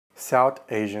South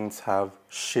Asians have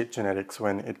shit genetics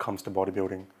when it comes to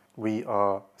bodybuilding. We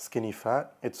are skinny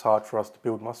fat. It's hard for us to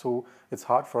build muscle. It's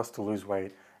hard for us to lose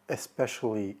weight,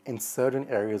 especially in certain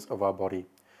areas of our body.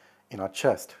 In our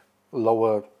chest,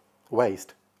 lower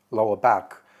waist, lower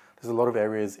back. There's a lot of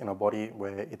areas in our body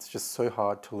where it's just so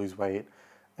hard to lose weight,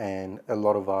 and a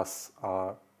lot of us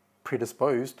are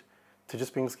predisposed to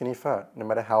just being skinny fat. No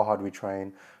matter how hard we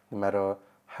train, no matter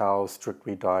how strict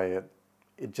we diet,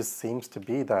 it just seems to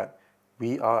be that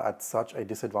we are at such a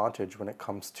disadvantage when it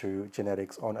comes to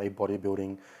genetics on a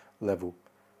bodybuilding level.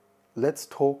 Let's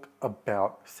talk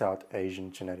about South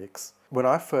Asian genetics. When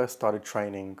I first started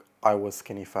training, I was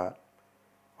skinny fat.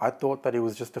 I thought that it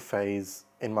was just a phase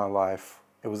in my life.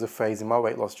 It was a phase in my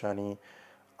weight loss journey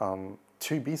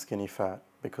to be skinny fat,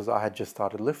 because I had just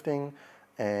started lifting,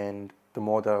 and the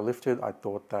more that I lifted, I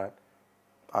thought that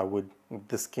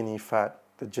the skinny fat,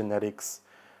 the genetics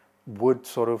would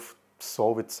sort of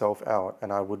solve itself out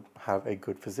and I would have a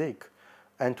good physique.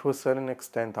 And to a certain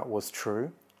extent that was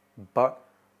true, but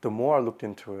the more I looked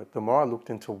into it, the more I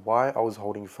looked into why I was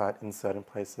holding fat in certain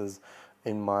places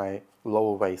in my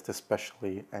lower waist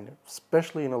especially, and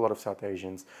especially in a lot of South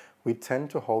Asians, we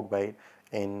tend to hold weight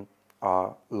in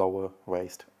our lower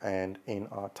waist and in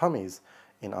our tummies,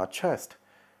 in our chest.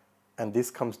 And this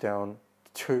comes down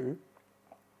to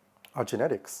our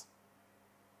genetics.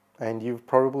 And you've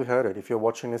probably heard it. If you're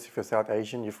watching this, if you're South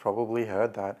Asian, you've probably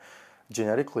heard that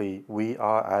genetically we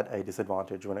are at a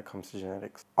disadvantage when it comes to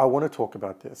genetics. I want to talk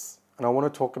about this, and I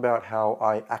want to talk about how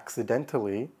I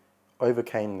accidentally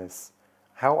overcame this,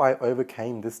 how I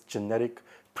overcame this genetic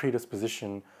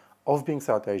predisposition of being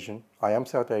South Asian. I am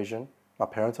South Asian. My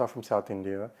parents are from South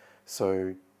India.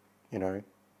 So,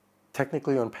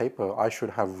 technically on paper, I should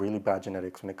have really bad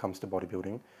genetics when it comes to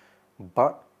bodybuilding.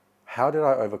 But how did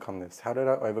I overcome this? How did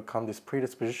I overcome this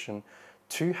predisposition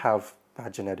to have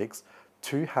bad genetics,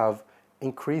 to have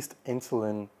increased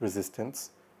insulin resistance,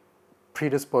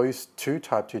 predisposed to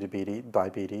type 2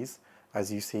 diabetes?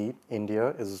 As you see,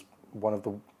 India is one of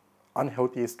the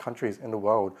unhealthiest countries in the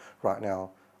world right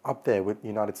now, up there with the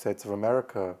United States of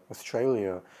America,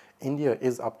 Australia. India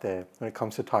is up there when it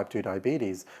comes to type 2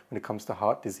 diabetes, when it comes to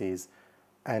heart disease.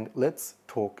 And let's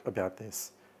talk about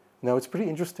this. Now, it's pretty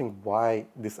interesting why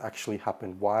this actually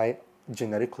happened, why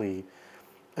genetically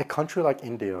a country like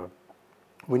India,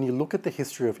 when you look at the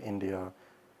history of India,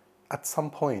 at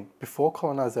some point before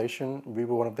colonization, we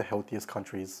were one of the healthiest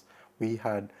countries. We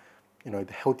had, the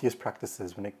healthiest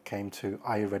practices when it came to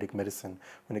Ayurvedic medicine,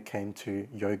 when it came to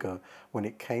yoga, when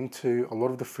it came to a lot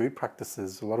of the food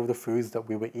practices, a lot of the foods that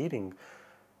we were eating.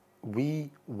 We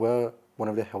were one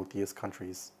of the healthiest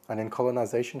countries. And then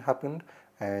colonization happened,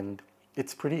 and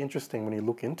it's pretty interesting when you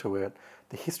look into it,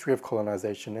 the history of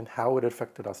colonization and how it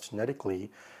affected us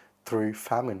genetically through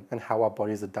famine and how our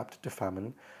bodies adapted to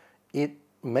famine. It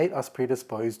made us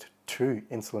predisposed to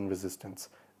insulin resistance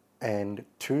and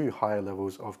to higher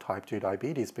levels of type 2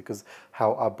 diabetes because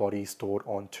how our body stored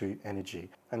onto energy.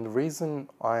 And the reason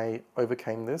I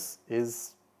overcame this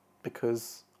is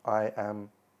because I am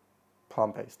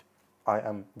plant-based. I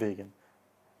am vegan.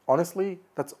 Honestly,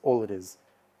 that's all it is.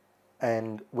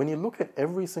 And when you look at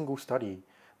every single study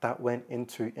that went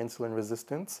into insulin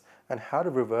resistance and how to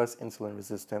reverse insulin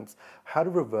resistance, how to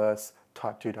reverse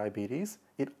type 2 diabetes,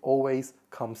 it always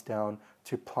comes down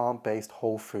to plant-based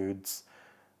whole foods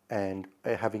and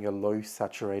having a low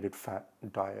saturated fat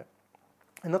diet.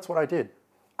 And that's what I did,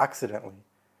 accidentally.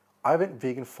 I went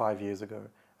vegan 5 years ago.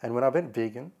 And when I went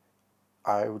vegan,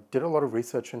 I did a lot of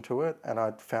research into it, and I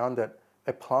found that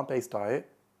a plant-based diet,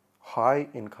 high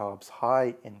in carbs,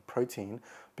 high in protein,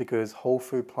 because whole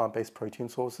food plant-based protein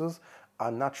sources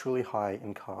are naturally high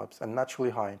in carbs and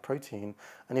naturally high in protein.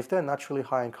 And if they're naturally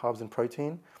high in carbs and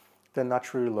protein, they're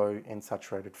naturally low in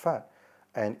saturated fat.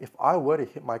 And if I were to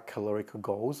hit my caloric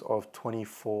goals of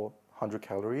 2,400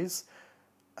 calories,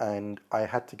 and I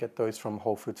had to get those from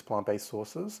whole foods plant-based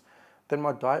sources, then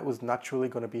my diet was naturally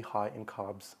going to be high in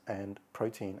carbs and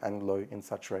protein and low in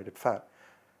saturated fat.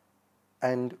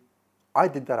 And I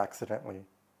did that accidentally.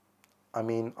 I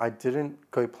mean, I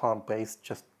didn't go plant-based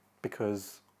just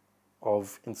because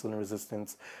of insulin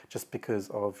resistance, just because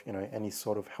of, any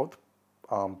sort of health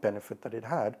benefit that it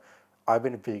had. I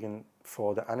went vegan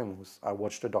for the animals. I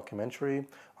watched a documentary,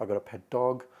 I got a pet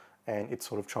dog, and it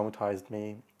sort of traumatized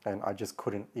me, and I just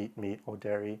couldn't eat meat or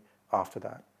dairy after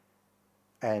that.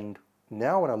 And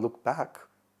now when I look back,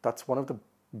 that's one of the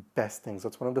best things,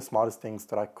 that's one of the smartest things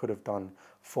that I could have done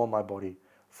for my body,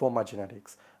 for my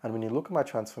genetics. And when you look at my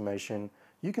transformation,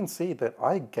 you can see that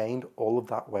I gained all of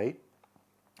that weight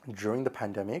during the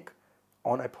pandemic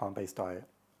on a plant-based diet,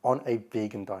 on a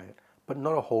vegan diet, but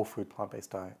not a whole food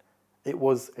plant-based diet. It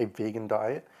was a vegan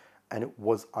diet and it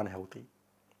was unhealthy.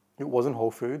 It wasn't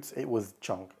whole foods, it was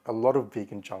junk. A lot of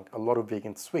vegan junk, a lot of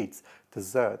vegan sweets,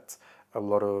 desserts, a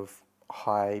lot of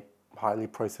highly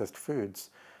processed foods.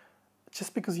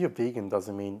 Just because you're vegan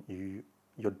doesn't mean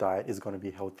your diet is going to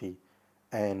be healthy.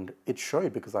 And it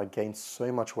showed because I gained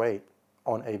so much weight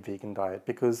on a vegan diet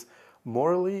because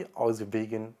morally I was a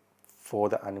vegan for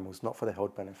the animals, not for the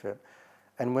health benefit.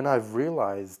 And when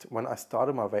I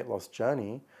started my weight loss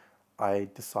journey, I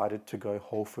decided to go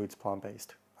whole foods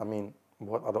plant-based. I mean,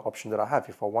 what other option did I have?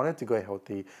 If I wanted to go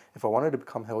healthy, if I wanted to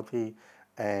become healthy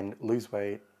and lose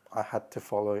weight, I had to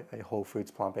follow a whole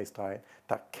foods plant-based diet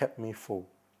that kept me full.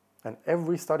 And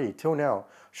every study till now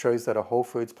shows that a whole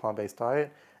foods plant-based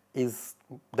diet is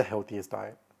the healthiest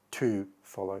diet to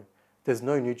follow. There's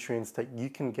no nutrients that you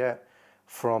can get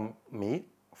from meat,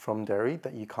 from dairy,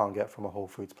 that you can't get from a whole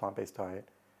foods plant-based diet.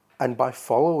 And by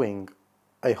following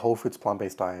a whole foods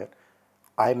plant-based diet,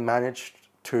 I managed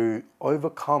to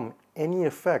overcome any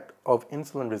effect of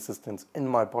insulin resistance in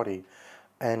my body.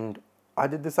 And I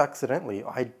did this accidentally.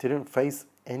 I didn't face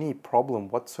any problem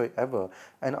whatsoever.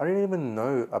 And I didn't even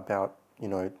know about,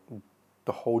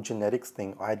 the whole genetics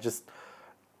thing. I just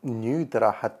knew that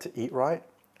I had to eat right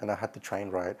and I had to train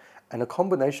right. And a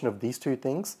combination of these two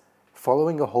things,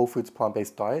 following a whole foods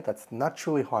plant-based diet that's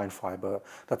naturally high in fiber,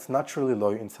 that's naturally low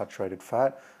in saturated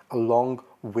fat, along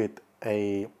with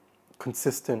a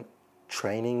consistent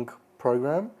training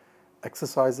program,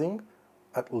 exercising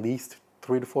at least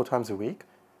 3 to 4 times a week,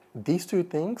 these two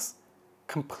things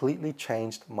completely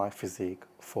changed my physique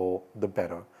for the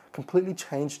better, completely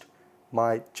changed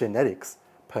my genetics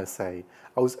per se.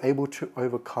 I was able to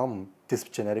overcome this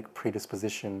genetic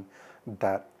predisposition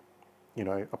that,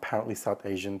 apparently South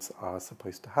Asians are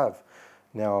supposed to have.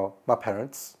 Now, my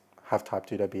parents have type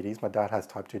 2 diabetes, my dad has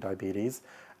type 2 diabetes,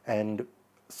 and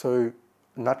so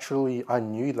naturally I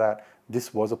knew that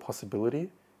this was a possibility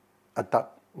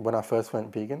when I first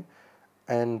went vegan.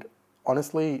 And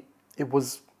honestly, it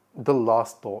was the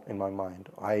last thought in my mind.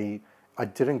 I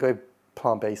didn't go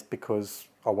plant-based because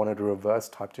I wanted to reverse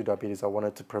type 2 diabetes. I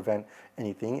wanted to prevent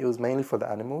anything. It was mainly for the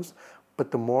animals. But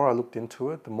the more I looked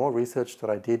into it, the more research that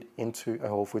I did into a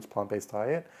whole foods plant-based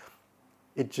diet,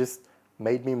 it just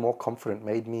made me more confident,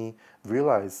 made me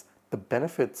realize the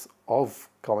benefits of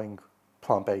going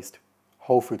plant-based,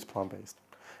 whole foods plant-based.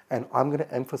 And I'm going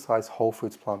to emphasize whole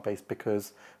foods plant-based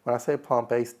because when I say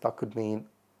plant-based, that could mean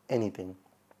anything.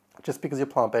 Just because you're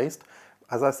plant-based,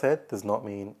 as I said, does not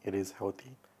mean it is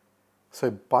healthy. So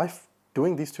by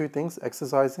doing these two things,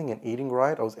 exercising and eating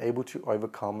right, I was able to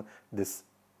overcome this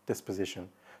disposition.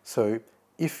 So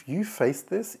if you face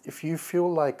this, if you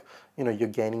feel like you're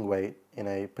gaining weight in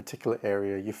a particular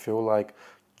area, you feel like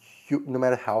no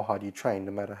matter how hard you train,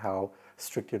 no matter how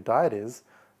strict your diet is,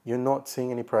 you're not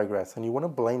seeing any progress and you want to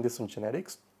blame this on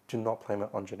genetics, do not blame it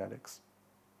on genetics.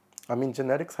 I mean,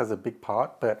 genetics has a big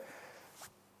part, but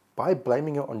by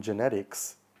blaming it on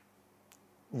genetics,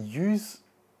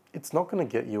 it's not going to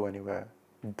get you anywhere.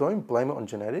 Don't blame it on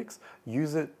genetics,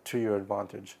 use it to your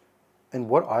advantage. And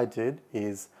what I did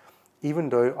is, even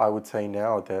though I would say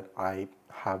now that I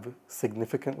have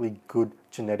significantly good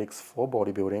genetics for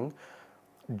bodybuilding,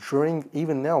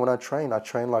 even now when I train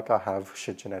like I have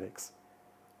shit genetics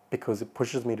because it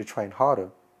pushes me to train harder.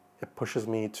 It pushes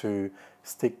me to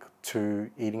stick to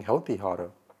eating healthy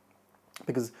harder.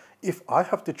 Because if I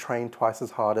have to train twice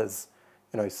as hard as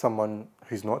someone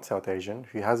who's not South Asian,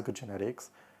 who has good genetics,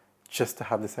 just to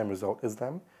have the same result as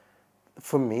them,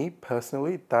 for me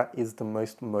personally, that is the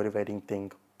most motivating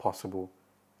thing possible.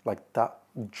 Like, that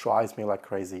drives me like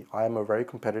crazy. I am a very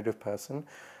competitive person,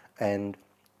 and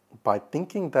by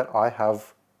thinking that I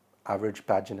have average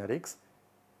bad genetics,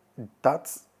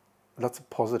 that's a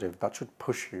positive. That should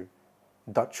push you.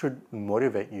 That should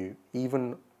motivate you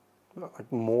even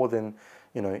more than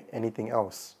anything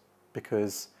else,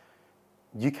 because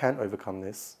you can overcome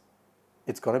this.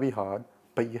 It's going to be hard,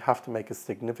 but you have to make a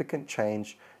significant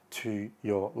change to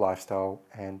your lifestyle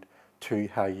and to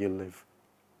how you live.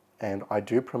 And I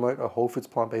do promote a whole foods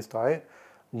plant-based diet,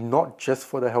 not just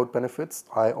for the health benefits.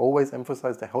 I always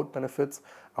emphasize the health benefits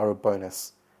are a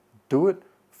bonus. Do it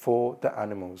for the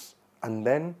animals, and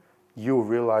then you'll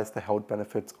realize the health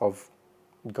benefits of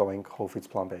going whole foods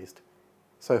plant-based.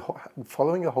 So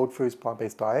following a whole foods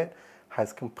plant-based diet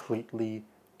has completely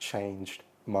changed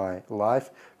my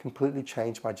life, completely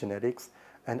changed my genetics.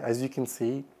 And as you can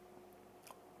see,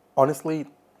 honestly,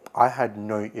 I had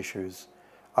no issues.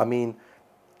 I mean,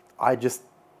 I just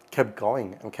kept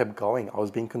going and kept going. I was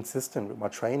being consistent with my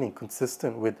training,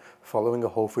 consistent with following a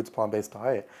whole foods plant-based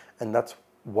diet. And that's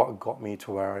what got me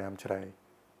to where I am today.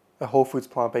 A whole foods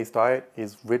plant-based diet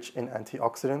is rich in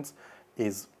antioxidants,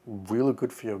 is really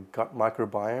good for your gut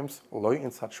microbiomes, low in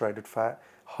saturated fat,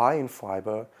 high in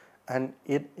fiber, and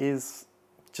it is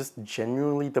just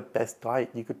genuinely the best diet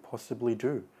you could possibly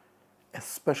do,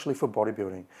 especially for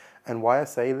bodybuilding. And why I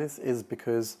say this is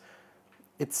because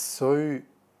it's so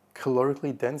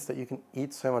calorically dense that you can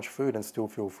eat so much food and still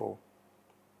feel full.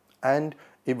 And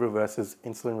it reverses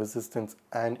insulin resistance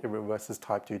and it reverses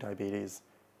type 2 diabetes.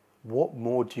 What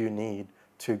more do you need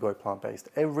to go plant-based?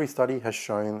 Every study has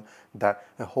shown that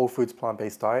a whole foods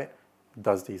plant-based diet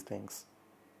does these things.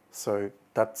 So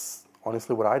that's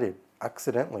honestly what I did,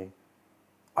 accidentally.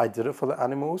 I did it for the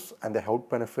animals and the health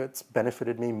benefits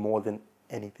benefited me more than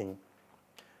anything.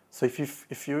 So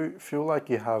if you feel like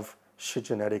you have shit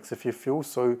genetics, if you feel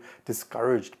so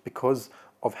discouraged because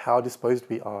of how disposed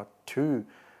we are to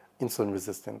insulin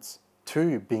resistance,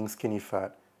 to being skinny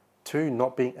fat, to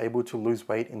not being able to lose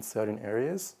weight in certain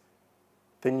areas,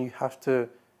 then you have to,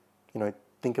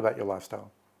 think about your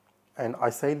lifestyle. And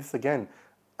I say this again,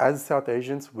 as South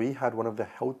Asians, we do have one of the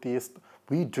healthiest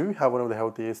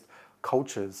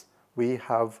cultures. We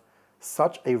have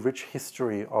such a rich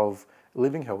history of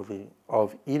living healthy,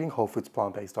 of eating whole foods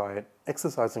plant-based diet,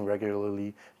 exercising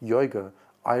regularly, yoga,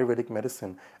 Ayurvedic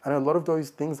medicine. And a lot of those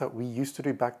things that we used to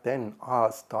do back then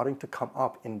are starting to come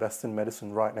up in Western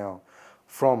medicine right now.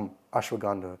 From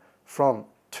ashwagandha,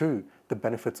 to the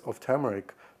benefits of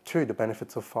turmeric, to the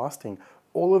benefits of fasting.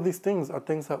 All of these things are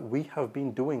things that we have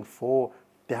been doing for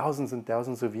thousands and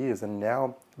thousands of years, and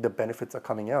now the benefits are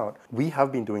coming out. We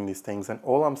have been doing these things, and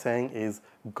all I'm saying is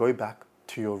go back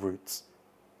to your roots.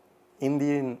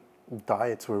 Indian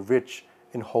diets were rich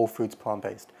in whole foods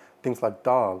plant-based. Things like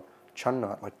dal,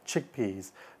 chana, like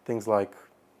chickpeas, things like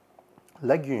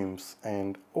legumes,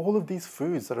 and all of these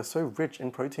foods that are so rich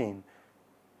in protein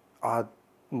are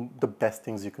the best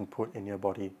things you can put in your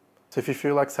body. So if you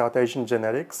feel like South Asian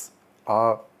genetics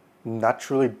are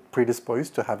naturally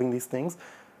predisposed to having these things,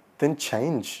 then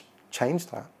change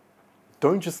that.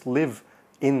 Don't just live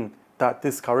in that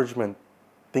discouragement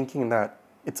thinking that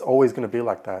it's always going to be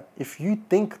like that. If you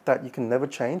think that you can never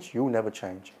change, you'll never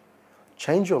change.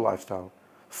 Change your lifestyle.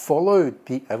 Follow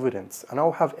the evidence, and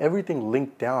I'll have everything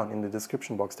linked down in the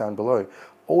description box down below.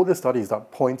 All the studies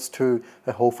that points to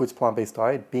a whole foods plant-based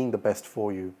diet being the best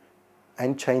for you.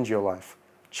 And change your life.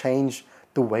 Change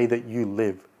the way that you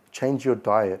live. Change your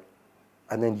diet,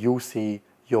 and then you'll see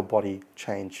your body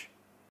change.